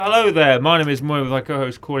Hello there, my name is Moy with my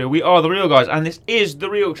co-host Corey. We are The Real Guys, and this is The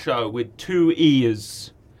Real Show with 2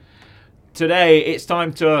 E's. Today, it's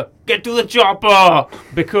time to get to the chopper,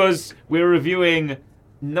 because we're reviewing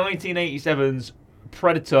 1987's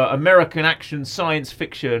Predator, American action science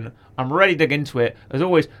fiction. I'm ready to get into it. As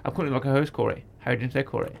always, I'm calling my co-host Corey. How are you doing today,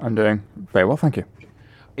 Corey? I'm doing very well, thank you.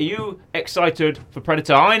 Are you excited for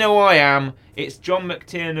Predator? I know I am. It's John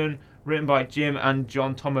McTiernan, written by Jim and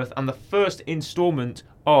John Thomas, and the first installment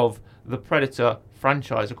of the Predator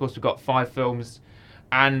franchise. Of course, we've got 5 films,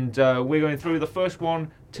 and we're going through the first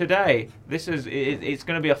one today. It's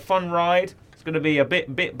going to be a fun ride. It's going to be a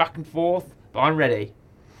bit back and forth, but I'm ready.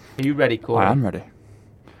 Are you ready, Corey? I am ready.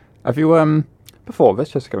 Have you, before this,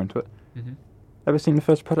 just to go into it, Mm-hmm. ever seen the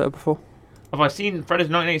first Predator before? Have I seen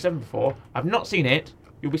Predator 1987 before? I've not seen it.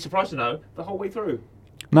 You'll be surprised to know the whole way through.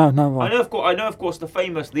 No. I know, of course, the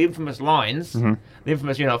infamous lines, Mm-hmm. the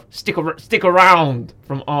infamous, stick around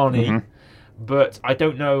from Arnie, Mhm. but I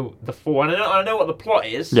don't know the full. And I know what the plot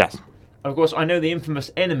is. Yes. Of course, I know the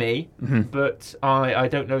infamous enemy, Mhm. but I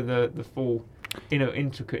don't know the full,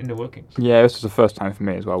 intricate inner workings. Yeah, this was the first time for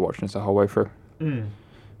me as well, watching this the whole way through. Mm.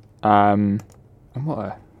 And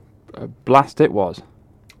what a blast it was.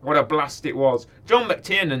 What a blast it was! John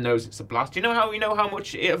McTiernan knows it's a blast. Do you know how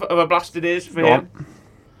much of a blast it is for Go him? on.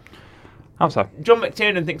 How so? John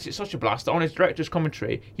McTiernan thinks it's such a blast that on his director's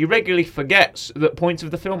commentary, he regularly forgets that points of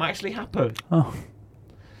the film actually happen. Oh.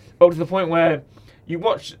 Up to the point where you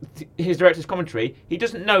watch his director's commentary, he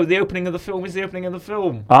doesn't know the opening of the film is the opening of the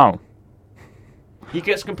film. Oh. He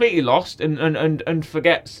gets completely lost and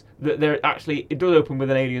forgets that it does open with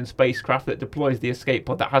an alien spacecraft that deploys the escape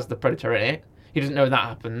pod that has the Predator in it. He doesn't know that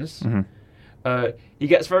happens. Mm-hmm. He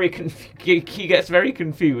gets very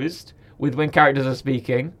confused with when characters are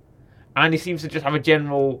speaking, and he seems to just have a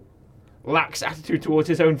general lax attitude towards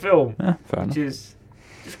his own film, Yeah, fair which enough. is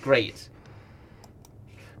just great.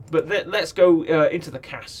 But let's go into the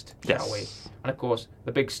cast, shall we? And of course,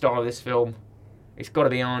 the big star of this film, it's got to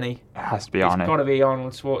be Arnie. It has to be It's Arnie. got to be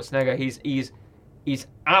Arnold Schwarzenegger. He's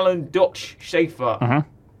Alan Dutch Schaefer. Mhm.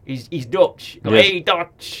 He's Dutch. Yes. Hey,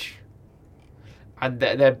 Dutch.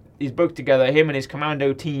 And he's both together. Him and his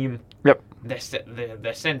commando team. Yep.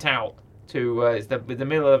 They're sent out to it's the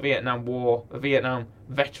middle of the Vietnam War. A Vietnam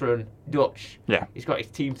veteran, Dutch. Yeah. He's got his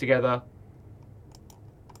team together,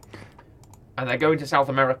 and they're going to South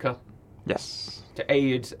America Yes. to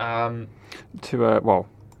aid To,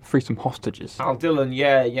 free some hostages. Al Dillon.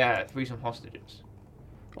 Yeah, free some hostages.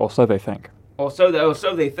 Or so they think. Or so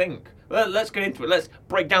they think. Let's get into it. Let's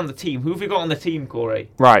break down the team. Who have we got on the team,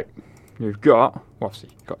 Corey? Right. You've got, obviously,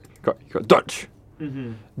 you got Dutch.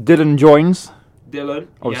 Mm-hmm. Dylan joins. Dylan.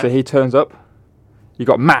 Obviously, he turns up. You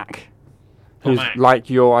got Mac, who's Mac. like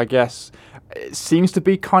your, I guess, it seems to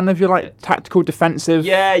be kind of your like tactical defensive.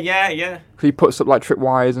 Yeah. He puts up like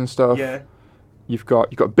tripwires and stuff. Yeah. You've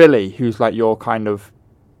got Billy, who's like your kind of,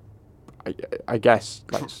 I guess,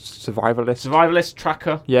 like survivalist. Survivalist,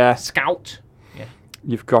 tracker, Yeah. scout.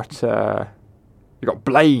 You've got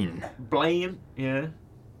Blaine. Blaine. Yeah.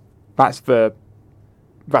 That's the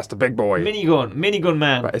big boy. Minigun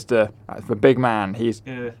man. That's the big man. He's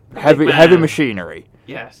Big man. heavy machinery.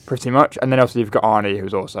 Yes. Pretty much, and then also you've got Arnie,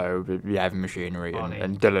 who's also the heavy machinery, Arnie.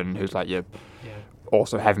 and Dylan, who's like your Yeah.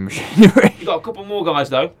 also heavy machinery. You got a couple more guys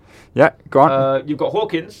though. Yeah, go on. You've got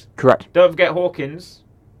Hawkins. Correct. Don't forget Hawkins.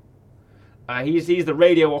 He's the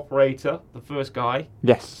radio operator, the first guy,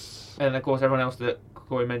 Yes. and of course everyone else that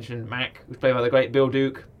Corey mentioned, Mac, who's played by the great Bill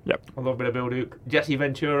Duke. Yep. I love a bit of Bill Duke. Jesse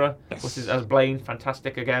Ventura, Yes. as Blaine,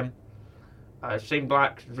 fantastic again. Shane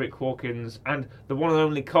Black, Rick Hawkins, and the one and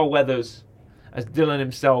only Carl Weathers as Dylan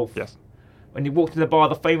himself. Yes. When he walked in the bar,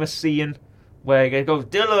 the famous scene where he goes,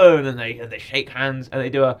 Dylan, and they shake hands and they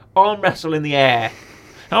do a arm wrestle in the air.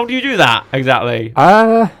 How do you do that exactly?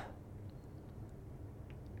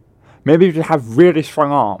 Maybe if you have really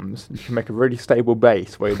strong arms, you can make a really stable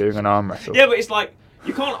base while you're doing an arm wrestle. Yeah, but it's like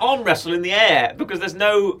you can't arm wrestle in the air because there's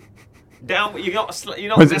no down. You're not. Does it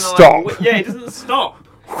gonna, stop? Yeah, it doesn't stop.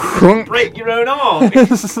 You break your own arm.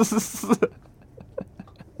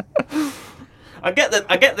 I get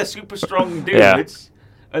the super strong dudes,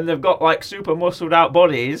 and they've got like super muscled out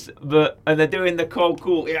bodies, and they're doing the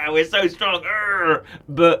cool. Yeah, we're so strong.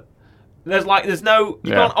 But there's no.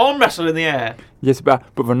 You can't arm wrestle in the air. Yes, but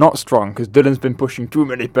they're not strong because Dylan's been pushing too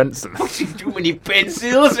many pencils. Pushing too many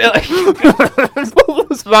pencils. What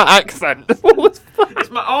was that accent? What was that? It's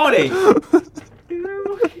my Arnie.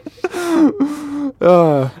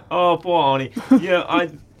 Oh, poor Arnie. Yeah,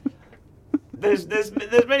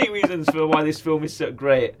 there's many reasons for why this film is so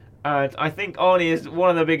great. And I think Arnie is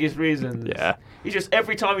one of the biggest reasons. Yeah. He's just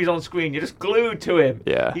every time he's on screen, you're just glued to him.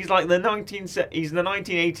 Yeah. He's like the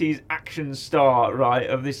 1980s action star, right,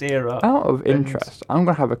 of this era. Out of interest, I'm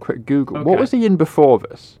gonna have a quick Google. Okay. What was he in before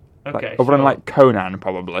this? Okay, Like, other than sure. like Conan,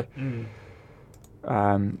 probably.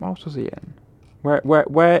 What else was he in?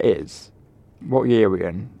 Where is? What year are we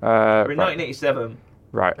in? We're in Right. 1987.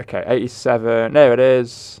 Right. Okay. 87. There it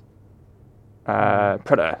is.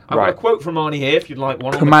 Predator. I've got a Right. quote from Arnie here, if you'd like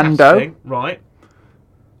one. Commando. On the casting. Right.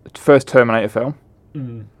 First Terminator film.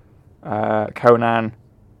 Conan.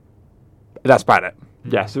 That's about it.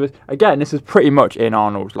 Yeah. So again, this is pretty much in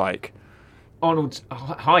Arnold's like. Arnold's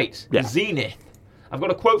height, Yeah. the zenith. I've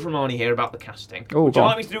got a quote from Arnie here about the casting. Oh, Would go you on.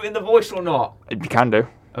 like me to do it in the voice or not? You can do.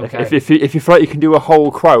 Okay. If you feel like you can do a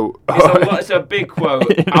whole quote. It's a big quote.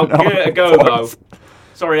 I'll give it a go, though.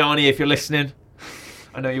 Sorry, Arnie, if you're listening.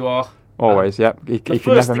 I know you are. Always, yep. You The can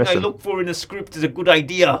first never thing miss I them. look for in a script is a good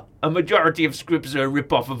idea. A majority of scripts are a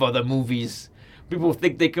rip-off of other movies. People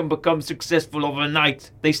think they can become successful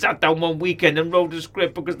overnight. They sat down one weekend and wrote a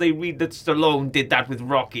script because they read that Stallone did that with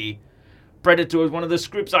Rocky. Predator was one of the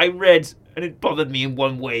scripts I read, and it bothered me in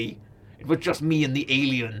one way. It was just me and the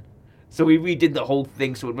alien. So we redid the whole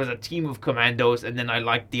thing, so it was a team of commandos, and then I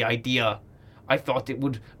liked the idea. I thought it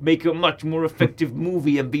would make a much more effective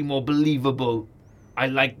movie and be more believable. I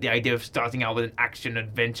liked the idea of starting out with an action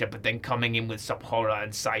adventure, but then coming in with some horror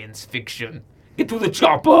and science fiction. Get to the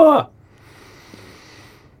chopper!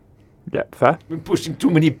 Yep, fair. Been pushing too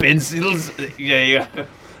many pencils. Yeah.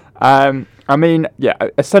 I mean, yeah,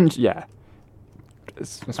 essentially, yeah.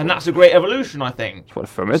 And that's a great evolution, I think. That's what a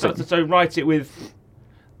film is. So write it with...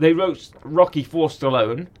 They wrote Rocky for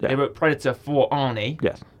Stallone. Yeah. They wrote Predator for Arnie.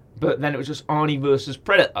 Yes. But then it was just Arnie versus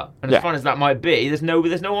Predator. And Yeah. as fun as that might be, there's no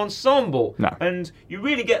ensemble. No. And you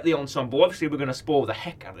really get the ensemble. Obviously, we're going to spoil the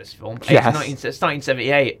heck out of this film. Yes. It's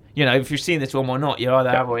 1978. You know, if you've seen this film or not, you either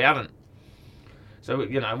have or you haven't. So,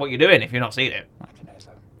 you know, what you're doing if you're not seeing it.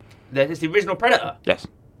 It's the original Predator. Yes.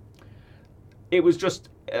 It was just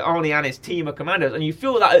Arnie and his team of commandos. And you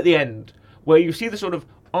feel that at the end, where you see the sort of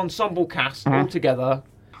ensemble cast all together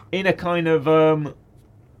in a kind of...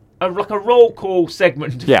 like a roll call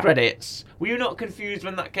segment of Yeah. credits. Were you not confused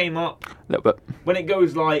when that came up? A little bit. When it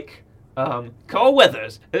goes like, Carl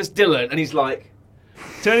Weathers as Dylan, and he's like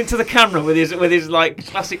turning to the camera with his like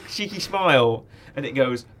classic cheeky smile, and it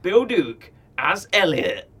goes Bill Duke as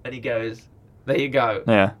Elliot, and he goes, there you go,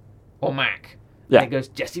 Yeah. or Mac. Yeah. And it goes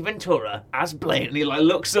Jesse Ventura as Blaine, and he like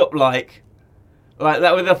looks up like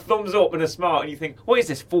that with a thumbs up and a smile, and you think, what is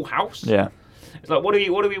this, Full House? Yeah. It's like, what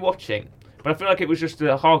are we watching? But I feel like it was just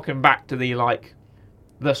to harken back to the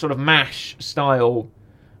sort of MASH style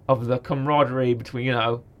of the camaraderie between, you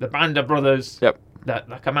know, the band of brothers, Yep.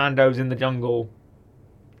 the commandos in the jungle.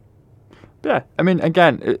 Yeah. I mean,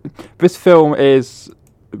 again, this film is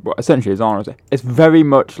well, essentially is Arnold. It's very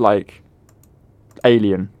much like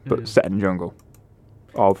Alien, but set in the jungle.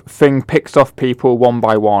 Of thing picks off people one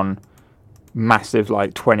by one, massive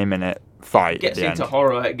like 20-minute fight. It gets at the into end.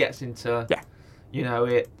 horror. It gets into, Yeah. you know,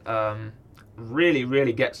 it really,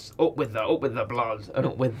 really gets up with the blood and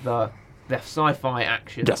up with the sci-fi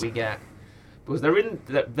action Yes. that we get. Because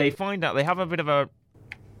they find out they have a bit of an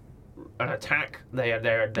attack. They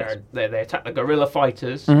attack the guerrilla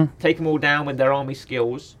fighters, take them all down with their army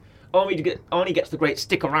skills. Arnie gets the great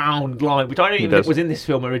stick around line, which I don't even think was in this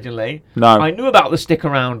film originally. No. I knew about the stick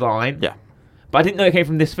around line, Yeah. but I didn't know it came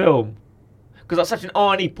from this film. Because that's such an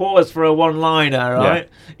Arnie pause for a one-liner, right?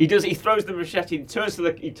 Yeah. He throws the machete,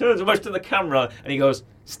 he turns almost to the camera, and he goes,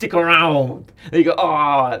 "Stick around." And you go,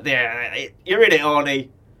 "Oh, there, you're in it, Arnie.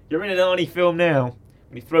 You're in an Arnie film now."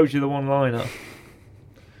 And he throws you the one-liner.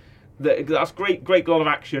 That's great lot of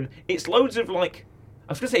action. It's loads of like,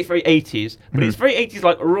 I was gonna say it's very 80s, but it's very 80s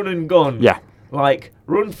like run and gun. Yeah. Like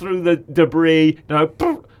run through the debris, you know,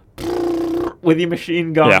 with your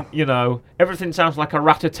machine gun. Yeah. You know, everything sounds like a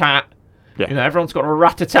rat-a-tat. Yeah. You know, everyone's got a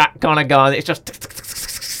rat-a-tat kind of gun. It's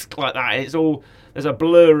just like that. It's all, there's a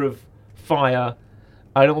blur of fire,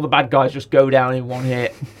 and all the bad guys just go down in one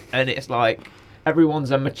hit, and it's like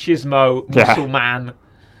everyone's a machismo muscle man.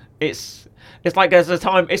 It's like there's a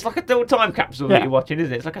time. It's like a little time capsule that you're watching,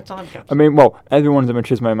 isn't it? It's like a time capsule. I mean, well, everyone's a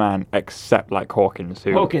machismo man except like Hawkins,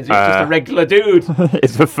 who Hawkins is just a regular dude.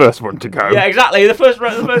 is the first one to go. Yeah, exactly. The first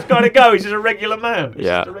guy to go. He's just a regular man. He's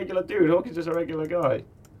Yeah. just a regular dude. Hawkins is just a regular guy.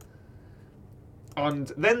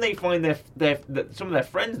 And then they find some of their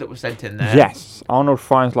friends that were sent in there. Yes, Arnold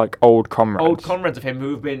finds like old comrades. Old comrades of him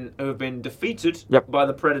who have been defeated by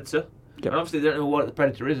the Predator. Yep. And obviously they don't know what the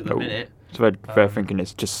Predator is at the minute. So they're thinking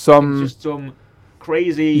it's just some. It's just some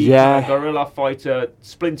crazy Yeah. guerrilla fighter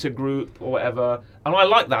splinter group or whatever, and I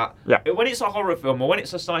like that. Yeah. When it's a horror film or when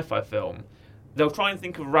it's a sci-fi film, they'll try and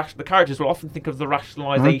think of the characters will often think of the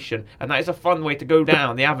rationalization, and that is a fun way to go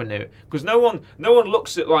down the avenue, because no one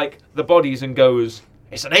looks at like the bodies and goes,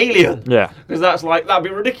 it's an alien, Yeah. because that'd be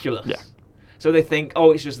ridiculous. Yeah. So they think,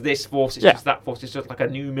 oh, it's just this force, it's Yeah. just that force, it's just like a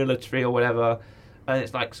new military or whatever. And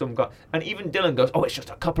it's like some guy, and even Dylan goes, oh, it's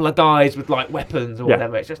just a couple of guys with like weapons or Yeah.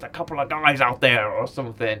 whatever. It's just a couple of guys out there or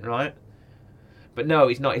something, right? But no,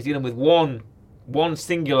 he's not. He's dealing with one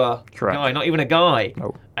singular Correct. guy, not even a guy,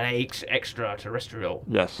 No. an extraterrestrial.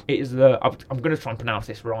 Yes. It is I'm going to try and pronounce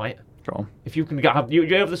this right. Go on. If you can you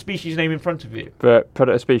have the species name in front of you. The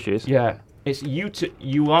predator species. Yeah, it's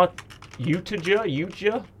Utaja.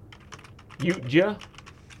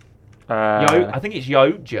 I think it's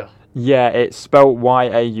Yautja. Yeah, it's spelled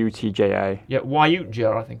Yautja. Yeah,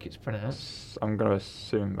 Yautja, I think it's pronounced. I'm gonna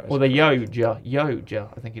assume that. Or the Yautja,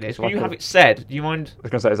 I think it is. It's Can like you a- have it said? Do you mind? I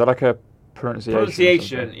was gonna say, is that like a pronunciation? or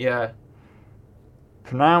Pronunciation, something? yeah.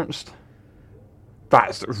 Pronounced.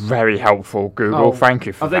 That's very helpful, Google. Oh, Thank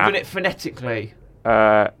you for Have they that. done it phonetically?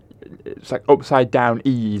 It's like upside down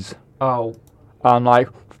E's. Oh, I'm like,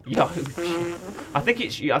 Yautja. I think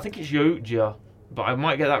it's Yautja, but I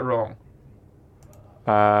might get that wrong.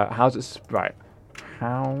 how's it? Right.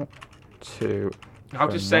 How to. I'll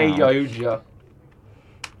just say pronounce- Yautja.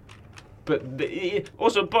 But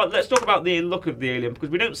but let's talk about the look of the alien, because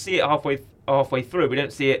we don't see it halfway through. We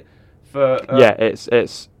don't see it for. Yeah, it's Yautja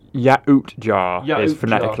is Yautja.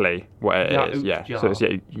 phonetically what it is. Yeah, Yautja. so it's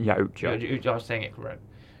Yautja. Yautja, I was saying it correct.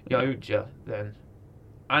 Yautja, then.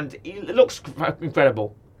 And it looks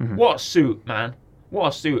incredible. Mhm. What a suit, man. What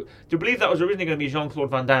a suit. To believe that was originally going to be Jean-Claude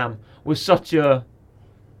Van Damme was such a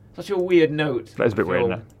weird note. That is a bit weird,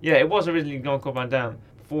 film. isn't it? Yeah, it was originally Jean-Claude Van Damme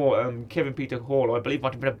before Kevin Peter Hall, I believe,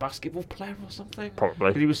 might have been a basketball player or something. Probably.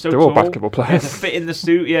 Because he was so They're tall. all basketball Yeah, players. to fit in the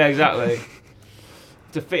suit, yeah, exactly.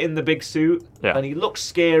 To fit in the big suit. Yeah. And he looks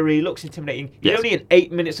scary, looks intimidating. He's Yes. only in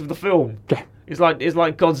 8 minutes of the film. Yeah. It's like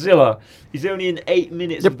Godzilla. He's only in 8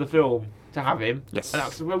 minutes Yep. of the film to have him. Yes. And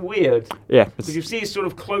that's so weird. Yeah. Because you see his sort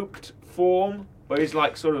of cloaked form, where he's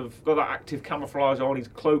like sort of got that active camouflage on, he's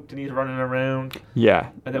cloaked and he's running around. Yeah.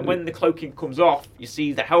 And then when the cloaking comes off, you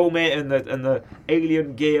see the helmet and the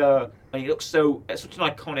alien gear, and he looks it's such an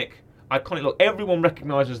iconic look. Everyone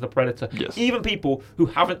recognises the Predator. Yes. Even people who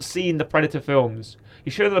haven't seen the Predator films.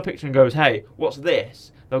 You show them a picture and goes, hey, what's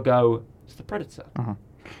this? They'll go, it's the Predator.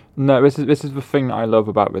 No, this is the thing that I love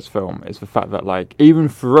about this film is the fact that like even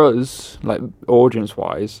for us, like audience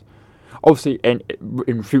wise, obviously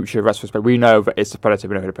in future retrospect we know that it's the Predator,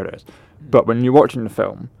 we know who the Predator is. But when you're watching the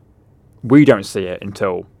film, we don't see it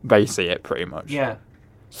until they see it pretty much. Yeah.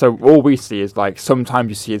 So all we see is like sometimes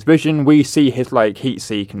you see his vision, we see his like heat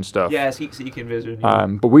seek and stuff. Yeah, it's heat-seeking vision. Yeah.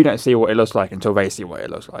 But we don't see what it looks like until they see what it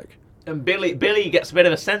looks like. And Billy gets a bit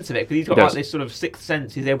of a sense of it, because he's got He like does. this sort of sixth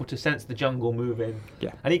sense. He's able to sense the jungle moving.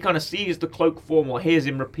 Yeah. And he kind of sees the cloak form or hears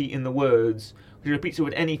him repeating the words. He repeats it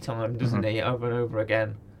at any time, doesn't he? Over and over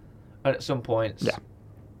again. And at some points. Yeah.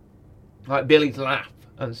 Like Billy's laugh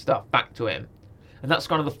and stuff back to him. And that's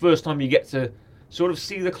kind of the first time you get to sort of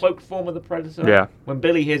see the cloaked form of the Predator. Yeah. When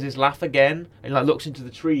Billy hears his laugh again and like looks into the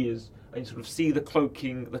trees and you sort of see the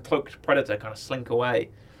cloaked Predator kind of slink away.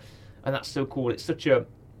 And that's so cool. It's such a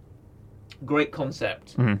great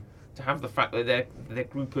concept Mhm. to have the fact that they're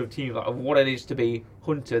group of teams, like, of what it is to be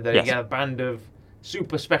hunted. That Yes. you get a band of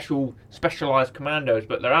specialized commandos,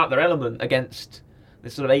 but they're out their element against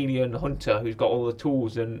this sort of alien hunter who's got all the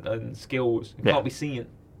tools and skills and Yeah. can't be seen.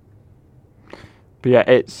 But yeah,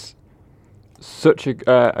 it's such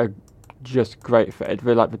a just great fit.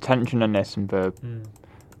 Really like the tension in this and the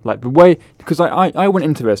like the way, because I went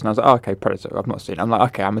into this and I was like, oh, okay, Predator, I've not seen it. I'm like,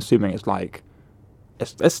 okay, I'm assuming it's like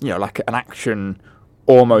it's like an action,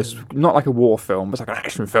 almost not like a war film, but it's like an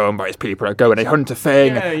action film where it's people that go and they hunt a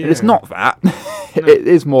thing. Yeah, And it's yeah. not that. No. It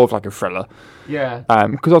is more of like a thriller. Yeah.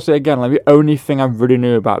 Because obviously, again, like the only thing I really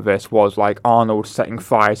knew about this was like Arnold setting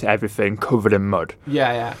fire to everything covered in mud.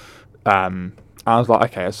 Yeah. I was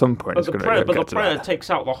like, okay, at some point But it's the going Predator, to get to Predator that. takes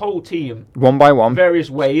out the whole team One by one. various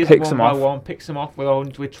ways. Picks one them by off. one, picks them off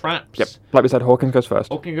with traps. Yep. Like we said, Hawkins goes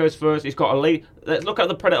first. Hawking goes first. He's got let's look at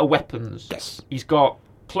the Predator weapons. Yes. He's got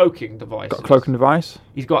cloaking devices. Got a cloaking device.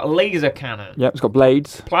 He's got a laser cannon. Yep, it's got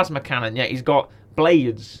blades. Plasma cannon. Yeah, he's got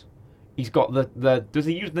blades. He's got the. Does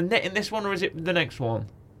he use the net in this one, or is it the next one?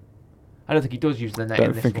 I don't think he does use the net. Don't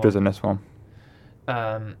in this think one. it does in this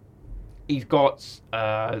one. He's got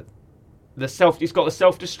He's got the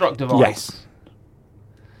self-destruct device.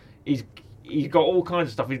 Yes. He's got all kinds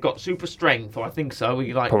of stuff. He's got super strength, or I think so.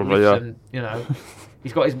 He like Probably, lifts yeah. and,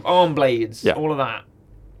 He's got his arm blades, Yeah. all of that.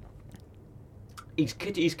 He's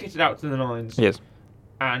kitted out to the nines. He is.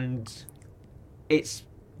 And it's,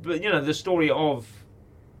 but the story of,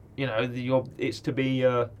 it's to be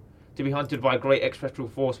hunted by a great extraterrestrial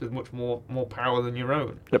force with much more power than your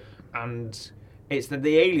own. Yep. And it's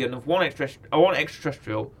the alien of one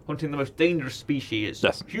extraterrestrial hunting the most dangerous species,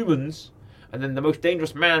 Yes. humans, and then the most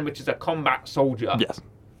dangerous man, which is a combat soldier. Yes.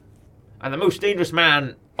 And the most dangerous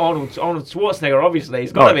man, Arnold Schwarzenegger, obviously,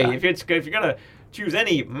 he's got to be. yeah. If you're going to choose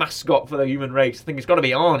any mascot for the human race, I think it's got to be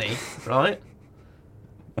Arnie, right?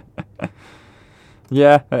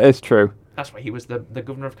 Yeah, it is true. That's why he was the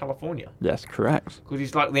governor of California. Yes, correct. Because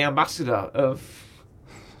he's like the ambassador of...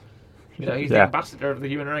 he's the Yeah. ambassador of the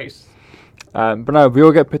human race. But no, we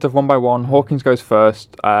all get picked off one by one. Hawkins goes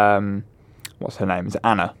first. What's her name? Is it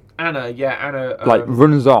Anna? Anna.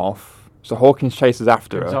 Runs off. So Hawkins chases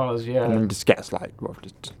after her. Gonzalez, yeah. And then just gets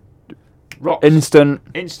just Rocks. instant.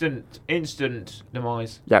 Instant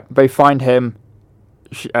demise. Yeah, they find him.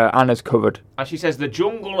 Anna's covered. And she says the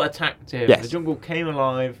jungle attacked him. Yes. The jungle came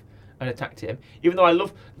alive and attacked him. Even though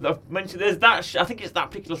I've mentioned there's that. I think it's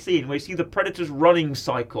that particular scene where you see the Predator's running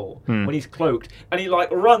cycle when he's cloaked, and he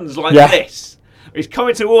runs like this. He's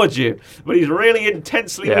coming towards you, but he's really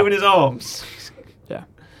intensely moving his arms. Yeah.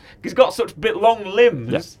 He's got such long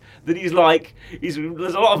limbs. Yeah. That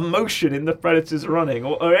there's a lot of motion in the Predator's running,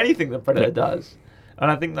 or anything the Predator does,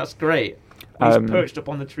 and I think that's great. He's perched up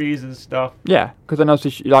on the trees and stuff. Yeah, because then also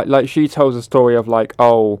she tells a story of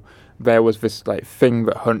there was this thing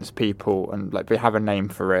that hunts people and they have a name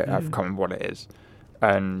for it. I can't remember what it is,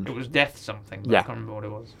 and It was death something. But I can't remember what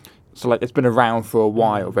it was. so it's been around for a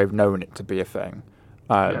while. They've known it to be a thing,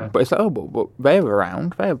 but it's but they're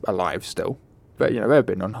around. They're alive still. But they've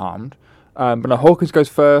been unharmed. But no, Hawkins goes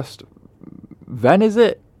first. Then it's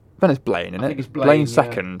Blaine, isn't I it? think it's Blaine, Blaine's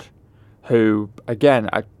second. Who again?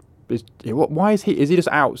 Why is he? Is he just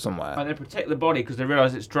out somewhere? And they protect the body because they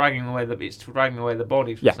realise it's dragging away the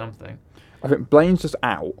body from something. I think Blaine's just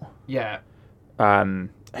out. Yeah.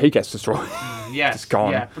 He gets destroyed. Yes. Just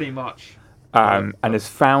gone. Yeah, pretty much. And is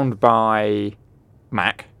found by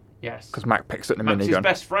Mac Yes. because Mac picks up the Mac's his minigun.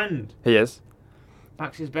 best friend. He is.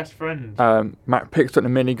 Mac's his best friend. Mac picks up the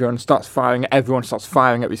minigun, starts firing. Everyone starts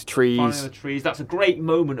firing at these trees. Finding the trees. That's a great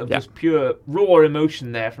moment of just pure raw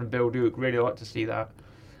emotion there from Bill Duke. Really like to see that.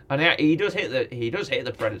 And he does hit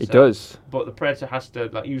the Predator. He does. But the Predator has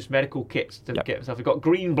to use medical kits to get himself. He's got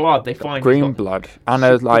green blood. They find green blood.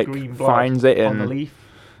 Anna green blood finds it on the and leaf.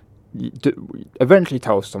 Eventually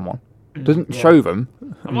tells someone. Doesn't show them.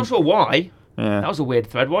 I'm not sure why. Yeah. That was a weird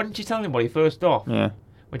thread. Why didn't she tell anybody first off? Yeah.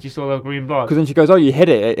 When she saw the green blood. Because then she goes, "Oh, you hit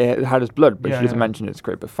it. It had his blood," but Yeah, she doesn't yeah. mention it's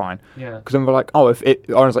great, but fine. Yeah. Because then we're like, "Oh, if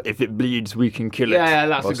it bleeds, we can kill it." Yeah,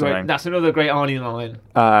 that's or something. That's another great Arnie line.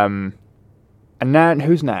 And then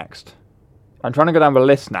who's next? I'm trying to go down the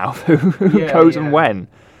list now. Who Yeah, goes yeah. and when?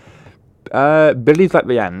 Billy's at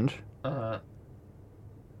the end.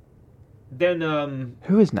 Then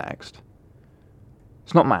Who is next?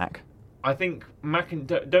 It's not Mac. I think Mac and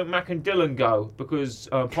Dylan go because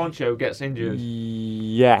Poncho gets injured,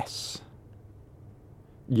 Yes.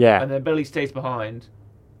 Yeah. and then Billy stays behind,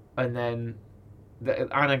 and then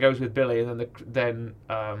Anna goes with Billy, and then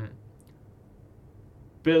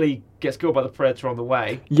Billy gets killed by the Predator on the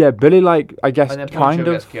way, Yeah, Billy, I guess, and then kind Poncho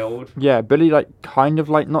of. gets killed. Yeah, Billy, not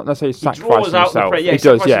necessarily He sacrificing draws out himself. he he does,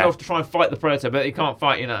 sacrifices yeah. himself to try and fight the Predator, but he can't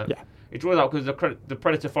fight. Yeah. He draws out because the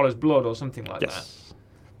Predator follows blood or something like that. Yes.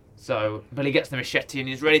 So Billy gets the machete and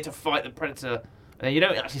he's ready to fight the Predator, and then you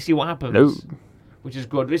don't actually see what happens. No. Which is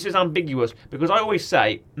good. This is ambiguous because I always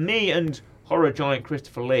say, me and horror giant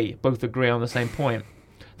Christopher Lee both agree on the same point,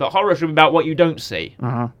 that horror should be about what you don't see.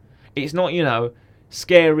 Uh-huh. It's not,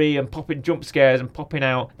 scary and popping jump scares and popping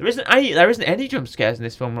out. There isn't any jump scares in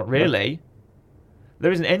this film, not really. No.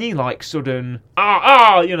 There isn't any sudden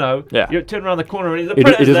Yeah. You turn around the corner and the He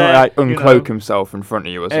Predator's doesn't there, uncloak himself in front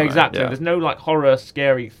of you or something. Exactly. Yeah. There's no horror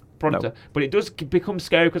scary Predator, No. but it does become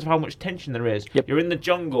scary because of how much tension there is. Yep. You're in the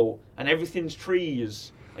jungle and everyth's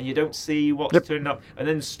trees and you don't see what's turning up, and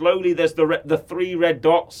then slowly there's the three red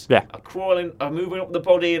dots are moving up the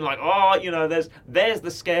body and there's the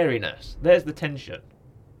scariness, there's the tension.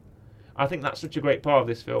 I think that's such a great part of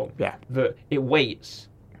this film. Yeah. That it waits.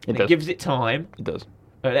 It gives it time. It does.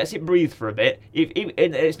 Lets it breathe for a bit.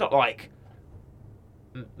 It's not like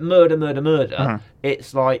murder. Uh-huh.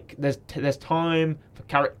 It's like there's time for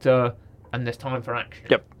character and there's time for action.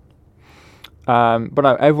 Yep. But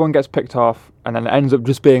no, everyone gets picked off, and then it ends up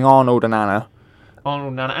just being Arnold and Anna.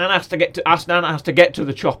 Anna has to get to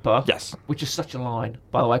the chopper. Yes. Which is such a line,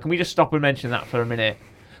 by the way. Can we just stop and mention that for a minute?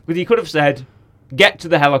 Because he could have said, get to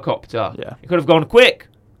the helicopter. Yeah. He could have gone, quick,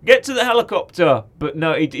 get to the helicopter. But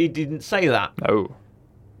no, he didn't say that. No.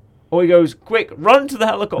 Or he goes, quick, run to the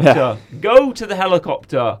helicopter. Yeah. Go to the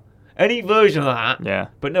helicopter. Any version of that. Yeah.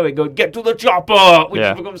 But no, he goes, get to the chopper, which Yeah.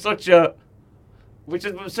 has become such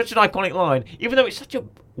an iconic line. Even though it's such a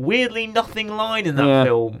weirdly nothing line in that Yeah.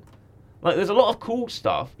 film. Like, there's a lot of cool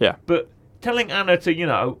stuff. Yeah. But telling Anna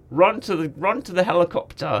to, run to the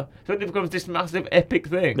helicopter suddenly becomes this massive epic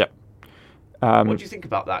thing. Yeah. What do you think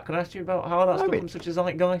about that? Can I ask you about how that's become such a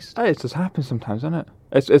zeitgeist? It just happens sometimes, doesn't it?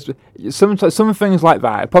 It's some things like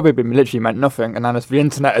that. It probably been literally meant nothing, and then the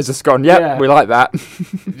internet has just gone, yep, Yeah. we like that.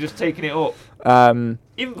 Just taking it up.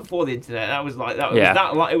 Even before the internet, it was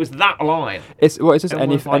that line. It's just Everyone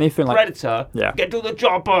was anything like Predator. Yeah. Get to the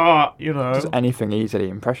chopper. just anything easy to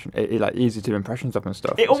impressions of and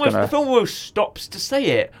stuff. The film almost stops to say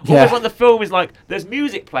it. Yeah. Almost like the film is like there's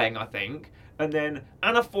music playing, I think, and then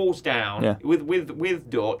Anna falls down Yeah. with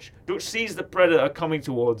Dutch. Dutch sees the predator coming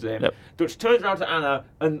towards him. Yep. Dutch turns around to Anna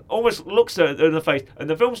and almost looks at her in the face, and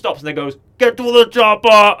the film stops and then goes, "Get to the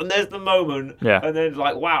chopper!" And there's the moment. Yeah. And then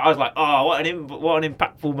like, wow, I was like, oh, what an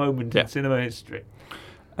impactful moment Yeah. in cinema history.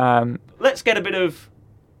 Um, Let's get a bit of.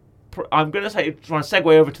 I'm going to try and segue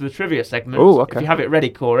over to the trivia segment. Ooh, okay. If you have it ready,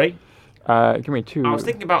 Corey. give me two. I was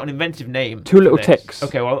thinking about an inventive name. Two for little this. ticks.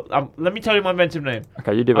 Okay, well, let me tell you my inventive name.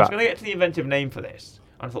 Okay, you do I was that. going to get to the inventive name for this.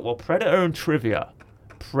 And I thought, well, Predator and Trivia.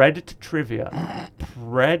 Predator Trivia.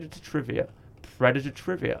 Predator Trivia. Predator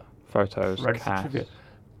Trivia. Photos. Predator Cast. Trivia.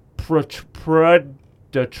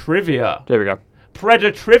 Predator Trivia. There we go.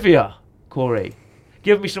 Predator Trivia, Corey.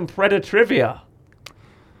 Give me some Predator Trivia.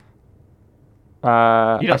 You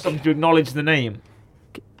have something to acknowledge the name.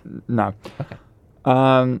 No.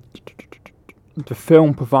 Okay. The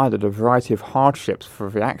film provided a variety of hardships for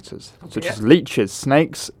the actors, such Yeah. as leeches,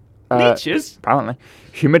 snakes, Leeches? apparently,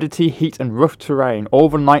 humidity, heat, and rough terrain. All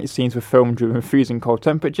the night scenes were filmed during freezing cold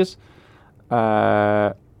temperatures,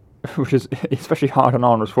 which is especially hard on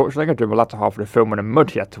Arnold Schwarzenegger during the latter half of the film when the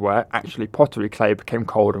mud he had to wear, actually pottery clay, became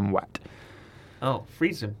cold and wet. Oh,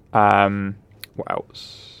 freezing. What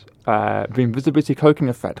else? The invisibility cloaking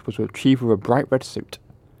effect was achieved with a bright red suit.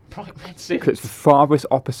 Bright red suit. Because it's the farthest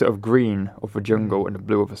opposite of green of the jungle and the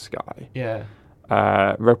blue of the sky. Yeah.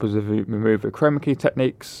 Red was removed with chroma key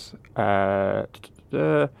techniques.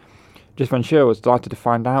 Just Ventura was delighted to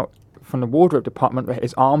find out from the wardrobe department that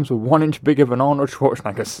his arms were 1 inch bigger than Arnold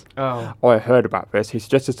Schwarzenegger's. Oh. I heard about this. He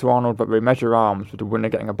suggested to Arnold that they measure arms with the winner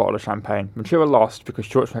getting a bottle of champagne. Ventura lost because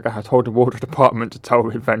Schwarzenegger had told the wardrobe department to tell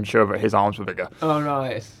Ventura that his arms were bigger. Oh,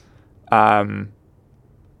 nice.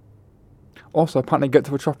 Also, apparently, "Get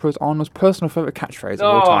to the chopper" is Arnold's personal favourite catchphrase of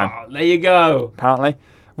all time. Oh, there you go. Apparently.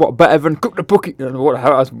 What, better than "cook the cookie"? What the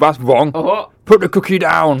hell? That's wrong. Oh, Put the cookie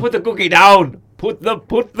down. put the cookie down. Put the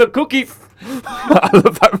cookie. I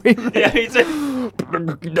love that remix. Yeah, he said. Put the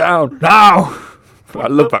cookie down now. I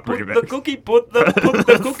love that Put remix. the cookie. Put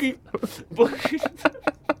the cookie.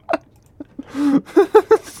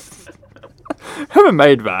 Whoever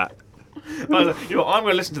made that? You know what, I'm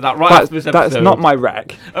going to listen to that right after this episode. That's not my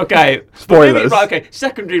rec. Okay. Spoilers. Right, okay.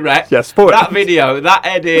 Secondary rec. Yeah, spoilers. That video, that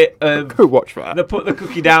edit of Go watch that. the Put the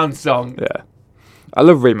Cookie Down song. Yeah. I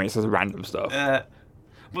love remixes of random stuff.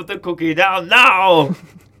 Put the cookie down now.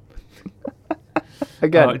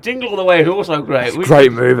 Again, Jingle All the Way is also great.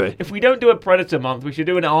 great movie. If we don't do a Predator month, we should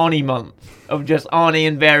do an Arnie month of just Arnie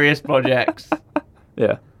and various projects.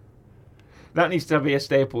 Yeah. That needs to be a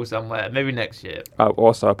staple somewhere. Maybe next year.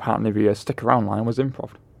 Also, apparently, the stick around line was improv.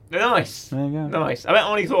 Nice. There you go. Nice. I bet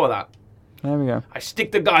Arnie thought of that. There we go. I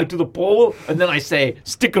stick the guy to the pole, and then I say,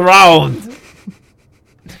 stick around.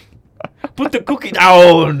 Put the cookie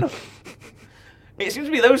down. It seems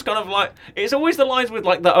to be those kind of like... It's always the lines with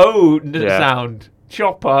like the O sound.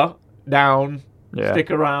 Chopper, down, Yeah.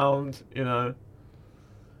 stick around, you know.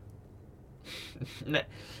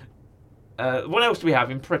 What else do we have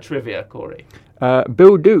in pre-trivia, Corey?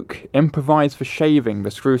 Bill Duke improvised for shaving.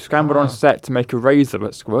 The screw scrambled on set to make a razor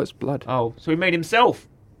that squirts blood. Oh, so he made himself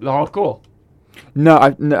the hardcore. No,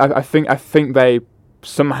 I think they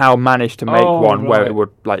somehow managed to make one where right. it would,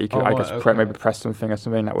 like, you could, Oh, I guess, right, okay. maybe press something or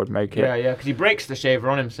something that would make it. Yeah, because he breaks the shaver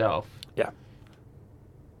on himself. Yeah.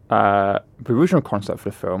 The original concept for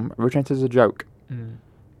the film originated as a joke.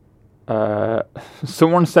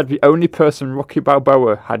 Someone said the only person Rocky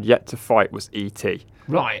Balboa had yet to fight was E.T.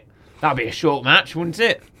 Right. That'd be a short match, wouldn't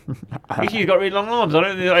it? He's got really long arms. I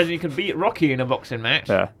don't think you could beat Rocky in a boxing match.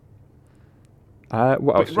 Yeah.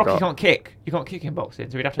 What else? But we Rocky got? can't kick. You can't kick in boxing,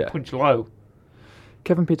 so he'd have to Yeah. punch low.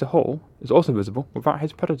 Kevin Peter Hall is also visible without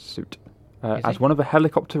his Predator suit. as he? one of a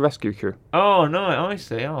helicopter rescue crew. Oh, no, I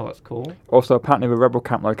see. Oh, that's cool. Also, apparently the rebel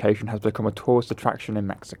camp location has become a tourist attraction in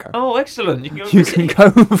Mexico. Oh, excellent. You can go You visit can it.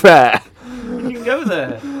 go there. You can go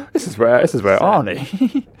there. This is where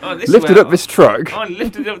Arnie Oh, this is lifted where up this truck. I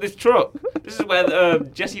lifted up this truck. This is where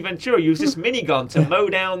Jesse Ventura used this minigun to mow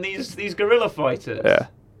down these guerrilla fighters. Yeah.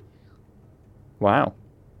 Wow.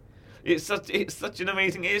 It's such an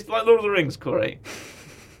amazing. It's like Lord of the Rings, Corey.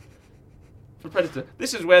 For Predator,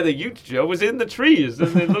 this is where the Utja was in the trees,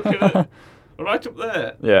 and they're looking at right up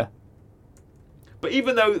there. Yeah. But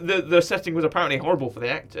even though the setting was apparently horrible for the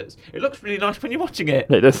actors, it looks really nice when you're watching it.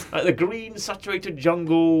 It is. Like the green saturated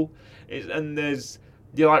jungle, and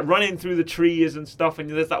you're like running through the trees and stuff, and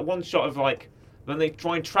there's that one shot of like when they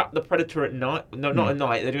try and trap the predator at night. No, not at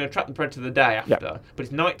night. They're going to trap the predator the day after, Yep. but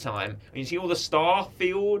it's nighttime, and you see all the star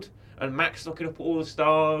field and Max looking up at all the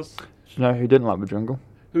stars. Do you know who didn't like the jungle?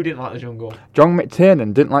 Who didn't like the jungle? John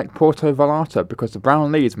McTiernan didn't like Puerto Vallarta because the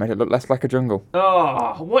brown leaves made it look less like a jungle.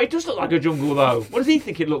 Oh, well, it does look like a jungle though. What does he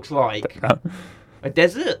think it looks like? A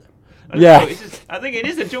desert? I don't Yeah. know, I think it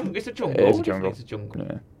is a jungle. It's a jungle. It is a jungle. It's a jungle.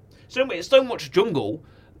 Yeah. So it's so much jungle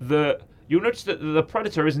that you'll notice that the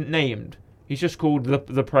predator isn't named. He's just called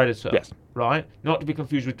the Predator. Yes. Right? Not to be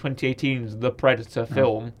confused with 2018's The Predator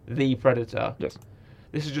film, The Predator. Yes.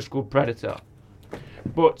 This is just called Predator.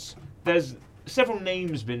 But there's several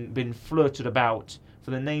names been flirted about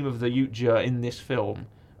for the name of the Utja in this film.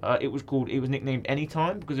 It was nicknamed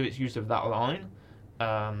Anytime because of its use of that line.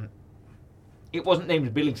 It wasn't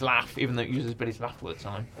named Billy's Laugh, even though it uses Billy's Laugh all the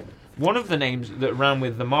time. One of the names that ran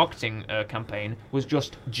with the marketing campaign was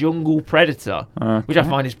just Jungle Predator, which I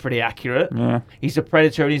find is pretty accurate. Yeah. He's a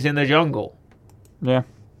predator and he's in the jungle. Yeah.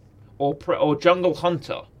 Or Jungle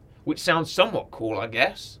Hunter, which sounds somewhat cool, I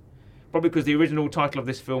guess. Probably because the original title of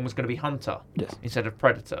this film was going to be Hunter instead of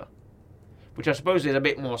Predator, which I suppose is a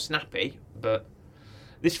bit more snappy, but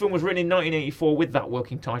this film was written in 1984 with that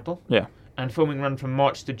working title. Yeah. And filming ran from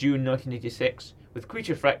March to June 1986, with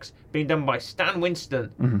creature effects being done by Stan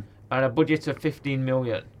Winston and a budget of $15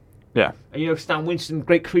 million. Yeah. And you know Stan Winston,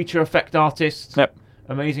 great creature effect artist. Yep.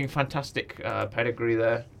 Amazing, fantastic pedigree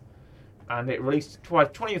there. And it released to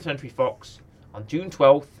 20th Century Fox on June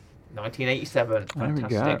 12th, 1987. Fantastic.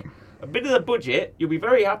 There we go. A bit of the budget, you'll be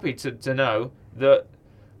very happy to know that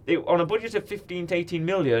on a budget of 15 to 18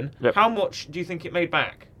 million, how much do you think it made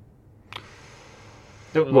back?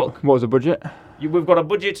 Don't look. What was the budget? We've got a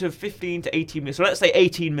budget of 15 to 18 million. So let's say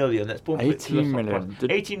 18 million. Let's put 18 million.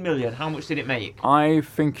 18 million. How much did it make? I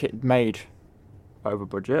think it made over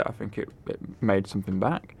budget. I think it made something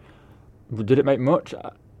back. Did it make much?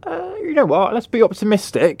 You know what? Let's be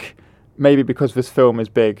optimistic. Maybe because this film is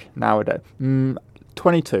big nowadays.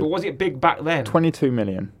 22. But was it big back then? 22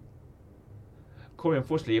 million. Corey,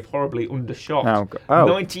 unfortunately, you've horribly undershot. Oh.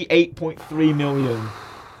 98.3 million.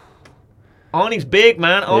 Arnie's big,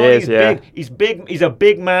 man. Arnie's big. He's big. He's a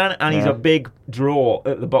big man, and he's a big draw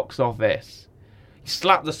at the box office. You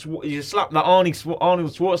slap the Arnold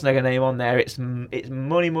Schwarzenegger name on there. It's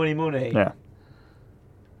money, money, money. Yeah.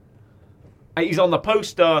 He's on the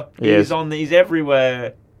poster. He's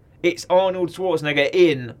everywhere. It's Arnold Schwarzenegger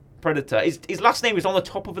in Predator. His last name is on the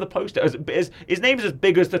top of the poster. His name is as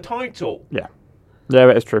big as the title. Yeah. Yeah,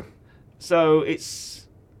 it is true. So it's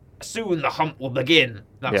soon the hunt will begin.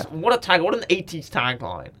 What a tag! What an 80s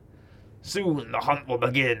tagline. Soon the hunt will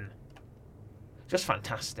begin. Just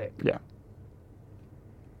fantastic. Yeah.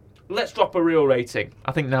 Let's drop a real rating.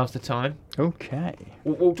 I think now's the time. Okay.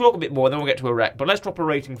 We'll talk a bit more, then we'll get to a rec. But let's drop a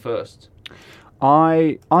rating first.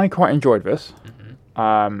 I quite enjoyed this,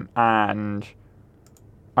 and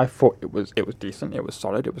I thought it was decent. It was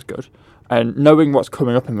solid. It was good. And knowing what's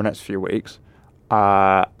coming up in the next few weeks,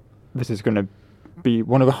 this is going to be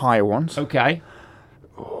one of the higher ones. Okay.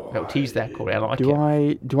 Little tease there, Corey. I like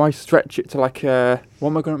it. Do I stretch it to like a what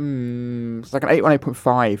am I going to? It's like an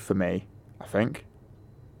 8.5 for me. I think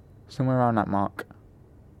somewhere around that mark.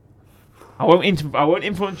 I won't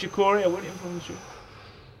influence you, Corey. I won't influence you.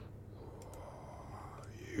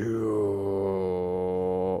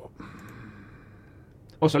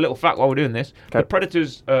 Also, a little fact while we're doing this: the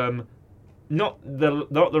Predator's not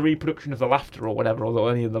the reproduction of the laughter or whatever,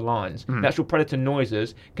 or any of the lines. The actual Predator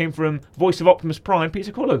noises came from voice of Optimus Prime,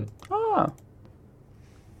 Peter Cullen. Ah.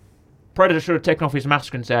 Predator should have taken off his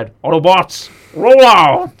mask and said, "Autobots, roll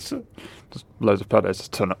out!" Just loads of Predators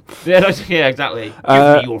just turn up. Yeah, exactly.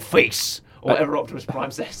 Give me your face, or whatever Optimus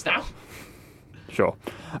Prime says now. Sure.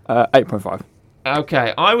 8.5.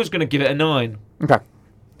 Okay, I was going to give it a 9. Okay.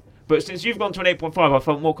 But since you've gone to an 8.5, I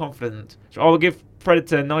felt more confident. So I will give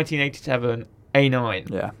Predator 1987 a 9.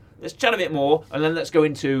 Yeah. Let's chat a bit more, and then let's go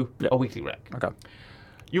into a weekly rec. Okay.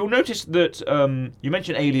 You'll notice that you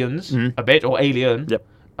mentioned Aliens Mhm. a bit, or Alien. Yep.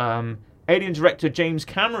 Alien director James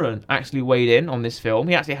Cameron actually weighed in on this film.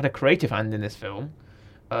 He actually had a creative hand in this film.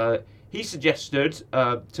 He suggested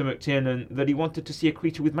to McTiernan that he wanted to see a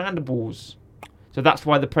creature with mandibles. So that's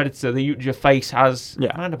why the Predator, the Utja face, has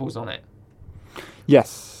mandibles on it.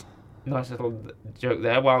 Yes. Nice little joke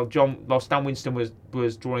there. While Stan Winston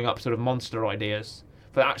was drawing up sort of monster ideas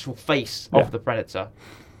for the actual face of the Predator.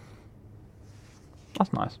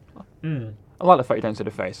 That's nice. Mm. I like the fact you don't see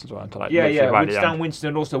the face as well until like Yeah. right at the Stan end.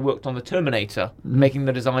 Winston also worked on the Terminator, making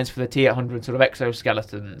the designs for the T-800 sort of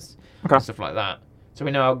exoskeletons and stuff like that. So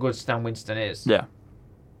we know how good Stan Winston is. Yeah.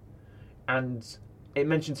 And it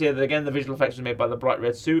mentions here that again the visual effects were made by the bright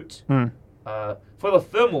red suit. Mm. For the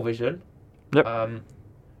thermal vision, Yep.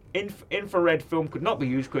 infrared film could not be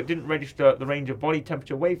used because it didn't register the range of body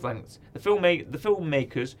temperature wavelengths. The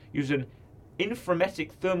filmmakers used an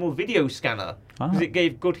inframetric thermal video scanner because it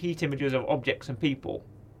gave good heat images of objects and people.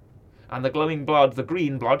 And the glowing blood, the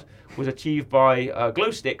green blood, was achieved by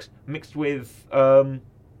glow sticks mixed with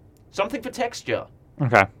something for texture.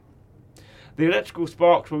 Okay. The electrical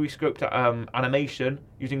sparks were rescoped to animation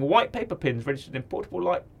using white paper pins registered in portable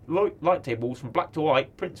light tables from black to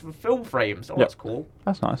white prints of film frames. Oh, that's cool.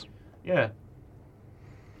 That's nice. Yeah.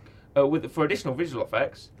 For additional visual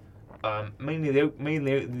effects, mainly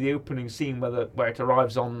the opening scene where it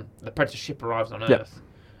arrives on the Predator ship arrives on Earth.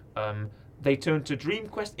 They turned to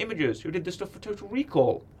DreamQuest Images, who did the stuff for Total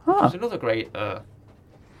Recall, which was another great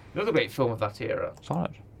film of that era.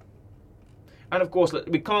 Solid. And of course,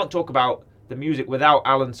 we can't talk about the music without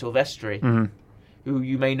Alan Silvestri, who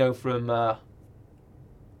you may know from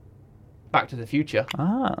Back to the Future,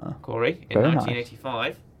 Corey, in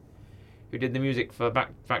 1985, who did the music for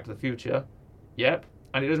Back to the Future. Yep.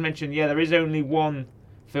 And it does mention, there is only one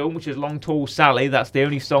film, which is Long Tall Sally. That's the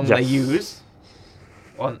only song they use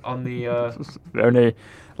on the... the only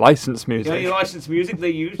licensed music. The only licensed music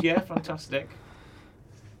they use, fantastic.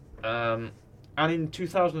 And in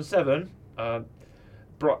 2007...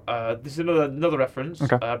 this is another reference.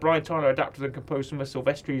 Okay. Brian Tyler adapted and composed some of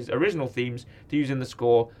Silvestri's original themes to use in the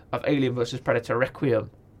score of Alien vs Predator Requiem.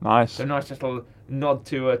 Nice. So nice little nod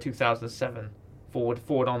to 2007.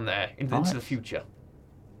 Forward on there into the future.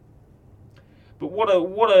 But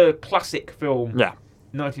what a classic film. Yeah.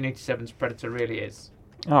 1987's Predator really is.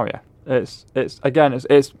 Oh yeah. It's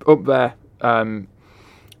up there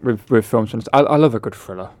with films. I love a good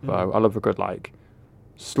thriller though. I love a good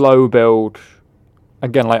slow build.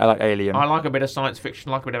 Again, like Alien. I like a bit of science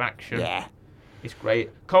fiction, like a bit of action. Yeah. It's great.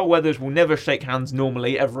 Carl Weathers will never shake hands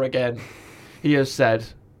normally ever again. He has said.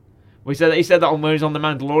 He said that when he was on the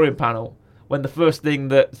Mandalorian panel. When the first thing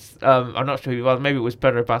that I'm not sure who it was, maybe it was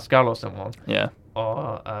Pedro Pascal or someone. Yeah.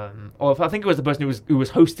 Or I think it was the person who was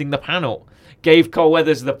hosting the panel, gave Carl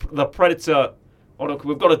Weathers the Predator. Oh look,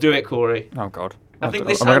 we've got to do it, Corey. Oh God. I think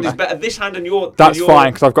this hand is better. This hand and your... That's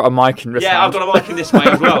fine, because I've got a mic in this hand. Yeah, I've got a mic in this way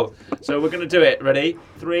as well. So we're going to do it. Ready?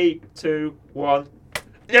 3, 2, 1.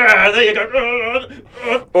 Yeah, there you go.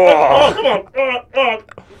 Oh, come on.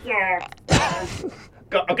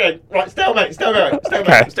 Okay, right, stalemate.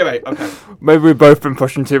 Okay. Maybe we've both been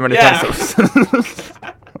pushing too many pencils.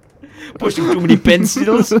 Pushing too many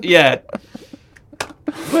pencils? Yeah.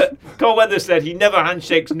 But Carl Weathers said he never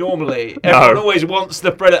handshakes normally. Everyone always wants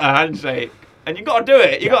the Predator handshake. And you got to do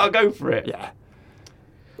it. You got to go for it. Yeah.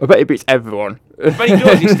 I bet he beats everyone. But he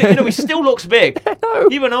does. He still looks big. No.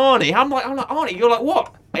 Even Arnie. I'm like Arnie. You're like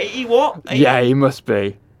what? 80 what? 80? Yeah, he must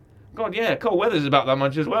be. God, yeah. Carl Weathers is about that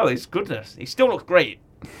much as well. His goodness. He still looks great.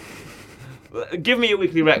 Give me a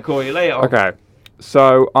weekly rec, Corey. Lay it on. Okay.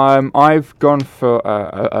 So I've gone for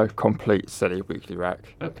a complete silly weekly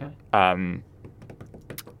rec. Okay.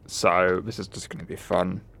 So this is just going to be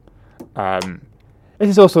fun. This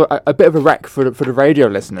is also a bit of a rec for the radio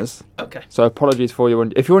listeners. Okay. So apologies for you.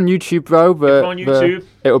 If you're on YouTube, though,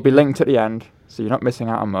 it will be linked at the end, so you're not missing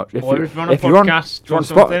out on much. If you're on a podcast or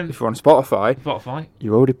something. If you're on Spotify,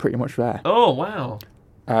 you're already pretty much there. Oh, wow.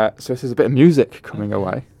 So this is a bit of music coming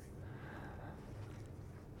away.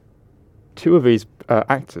 Two of these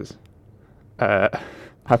actors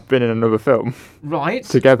have been in another film. Right.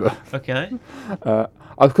 Together. Okay. I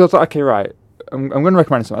was like, okay, right. I'm going to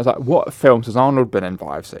recommend something. I was like, what films has Arnold been in that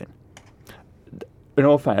I've seen? In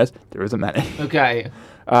all fairness, there isn't many. Okay.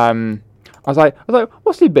 I was like,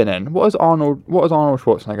 what's he been in? What has Arnold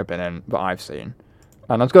Schwarzenegger been in that I've seen?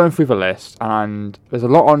 And I was going through the list, and there's a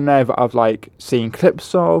lot on there that I've seen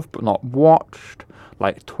clips of but not watched,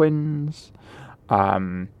 like Twins,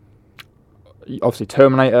 obviously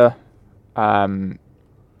Terminator. I've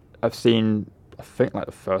seen, I think, the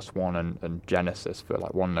first one and Genesis for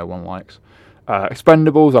one no one likes.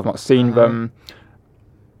 Expendables. I've not seen Uh-huh. them.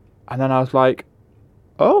 And then I was like,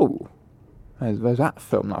 oh, there's that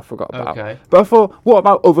film that I forgot about. Okay. But I thought, what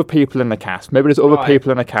about other people in the cast? Maybe there's other Right.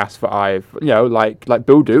 people in the cast that I've, like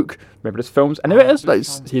Bill Duke. Maybe there's films. And there Oh, is, like, good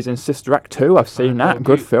film. he's in Sister Act 2. I've seen that.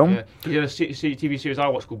 Good film. Yeah. He did a TV series I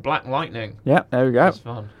watched called Black Lightning. Yeah, there we go. That's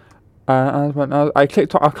fun. I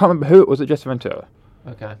clicked on, I can't remember who it was. It Jesse Ventura.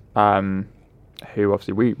 Okay. Who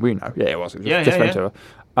obviously we know. Yeah, it was. Yeah, Jesse yeah,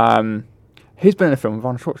 Ventura. He's been in a film with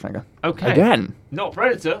Arnold Schwarzenegger. Okay. Again. Not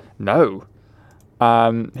Predator. No.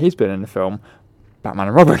 He's been in the film Batman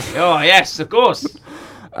and Robin. Oh yes, of course.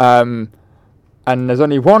 And there's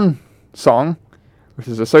only one song which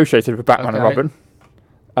is associated with Batman and Okay.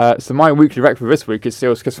 Robin. So my weekly rec for this week is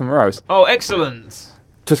Seal's Kiss from a Rose. Oh, excellent.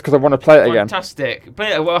 Just because I want to play it again. Fantastic.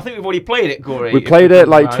 Play it. Well, I think we've already played it, Corey. We if played you it think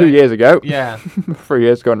like about 2 it. years ago. Yeah. 3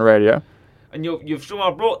 years ago on the radio. And you've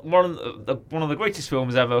somehow brought one of the greatest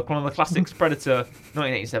films ever, one of the classics, Predator,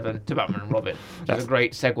 1987, to Batman and Robin. Which Yes. is a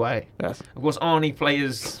great segue. Yes. Of course, Arnie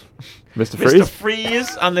plays Mr. Mr. Freeze.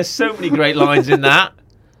 Freeze, and there's so many great lines in that.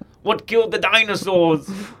 What killed the dinosaurs?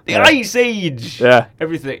 The Yeah. Ice Age. Yeah.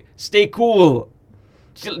 Everything. Stay cool.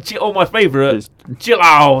 Oh, my favourite. Is- Chill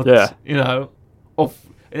out. Yeah. You know.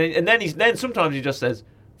 And then sometimes he just says,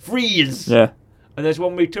 freeze. Yeah. And there's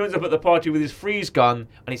one where he turns up at the party with his freeze gun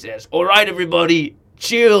and he says, all right, everybody,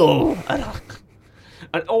 chill.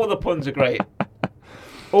 And all the puns are great.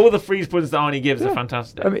 All the freeze puns that Arnie gives are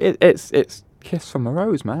fantastic. I mean, it's Kiss from a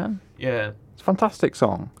Rose, man. Yeah. It's a fantastic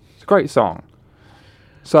song. It's a great song.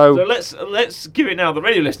 So let's give it now. The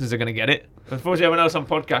radio listeners are going to get it. Unfortunately, everyone else on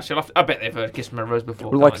podcast, I bet they've heard Kiss from a Rose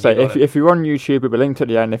before. like I can't say, you? Got it. if you're on YouTube, it'll be linked at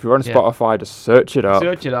the end. If you're on Yeah. Spotify, just search it up.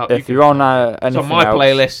 Search it up. If you you're can- on it's anything on my else,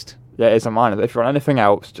 playlist. yeah, it's on mine. If you're on anything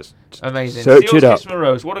else, just Amazing. search Seal's it up. Kiss from a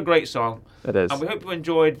Rose. What a great song. It is. And we hope you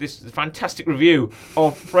enjoyed this fantastic review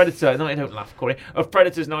of Predator. No, don't laugh, Corey. Of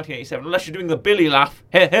Predator's 1987. Unless you're doing the Billy laugh,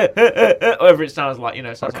 whatever it sounds like. You know,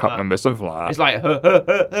 it I sounds can't like that. remember something like that. It's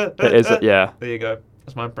like It is. Yeah. There you go.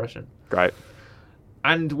 That's my impression. Great.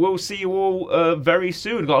 And we'll see you all very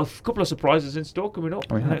soon. Got a couple of surprises in store coming up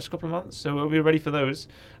Oh, in yeah. the next couple of months, so we'll be ready for those.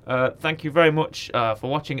 Thank you very much for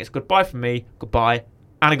watching. It's goodbye from me, goodbye,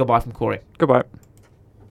 and a goodbye from Corey. Goodbye.